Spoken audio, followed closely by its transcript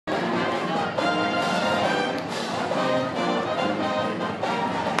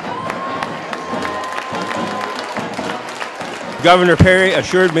Governor Perry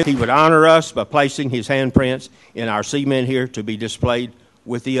assured me he would honor us by placing his handprints in our cement here to be displayed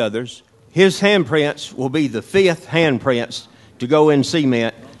with the others. His handprints will be the 5th handprints to go in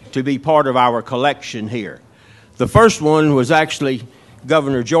cement to be part of our collection here. The first one was actually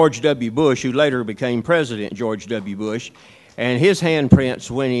Governor George W. Bush, who later became President George W. Bush, and his handprints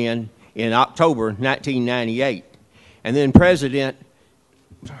went in October 1998. And then President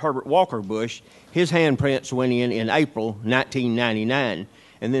Herbert Walker Bush, his handprints went in April 1999.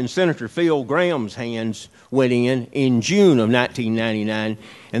 And then Senator Phil Gramm's hands went in June of 1999.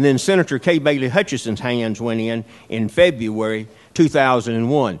 And then Senator K. Bailey Hutchison's hands went in February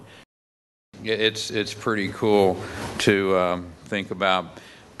 2001. It's pretty cool to think about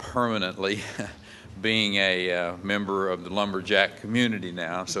permanently being a member of the lumberjack community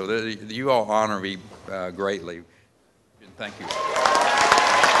now. So you all honor me greatly. Thank you.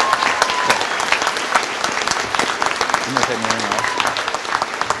 I'm going to take my ring off.